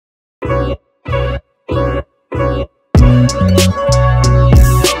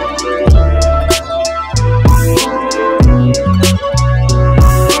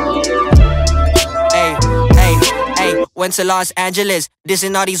Went to Los Angeles,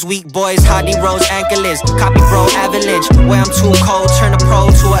 dissing all these weak boys, Hardy Rose ankleless, copy bro avalanche, where I'm too cold, turn a pro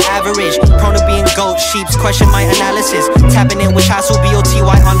to an average, prone to being goat, sheeps, question my analysis, tapping in with Hassel BOTY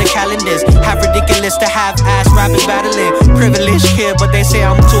on the calendars, half ridiculous to have ass rappers battling, privileged kid, but they say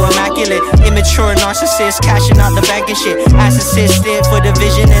I'm too immaculate, immature narcissist, cashing out the bank and shit, ass assistant for the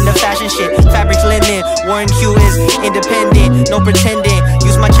vision and the fashion shit, fabrics linen, Warren Hue is independent, no pretending,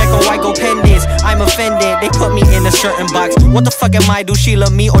 use my check on white gold pendants, I'm offended, they put me in a certain box. What the fuck am I? Do she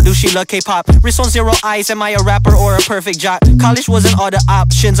love me or do she love K-pop? Wrist on 0 eyes, am I a rapper or a perfect jock? College wasn't all the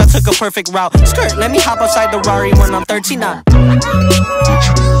options, I took a perfect route. Skirt, let me hop outside the Rari when I'm 39.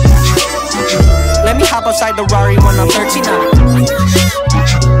 Let me hop outside the Rari when I'm 39.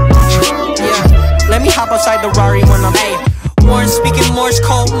 Yeah, let me hop outside the Rari when I'm 8. Warren speaking Morse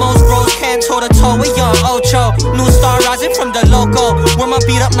code, most bros can't toe to toe with young Ocho. New star rising from the logo. Where my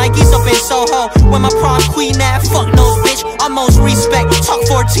beat up Nikes up in Soho. Where my prom queen at, fuck nose bitch. I'm most respect. Talk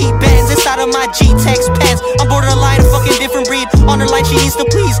 14 bands inside of my G-Tex pants. I'm borderline fucking different breed. On her line she needs to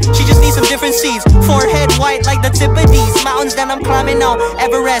please. She just needs some different seeds. Forehead white like the tip of these mountains that I'm climbing on.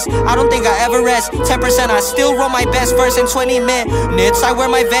 Everest, I don't think I ever rest. 10% I still roll my best verse in 20 minutes. I wear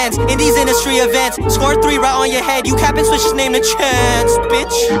my Vans in these industry events. Score 3 right on your head. You cap and switch his name to Chance,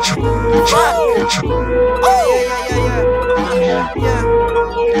 bitch.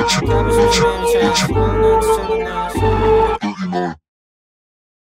 Yeah.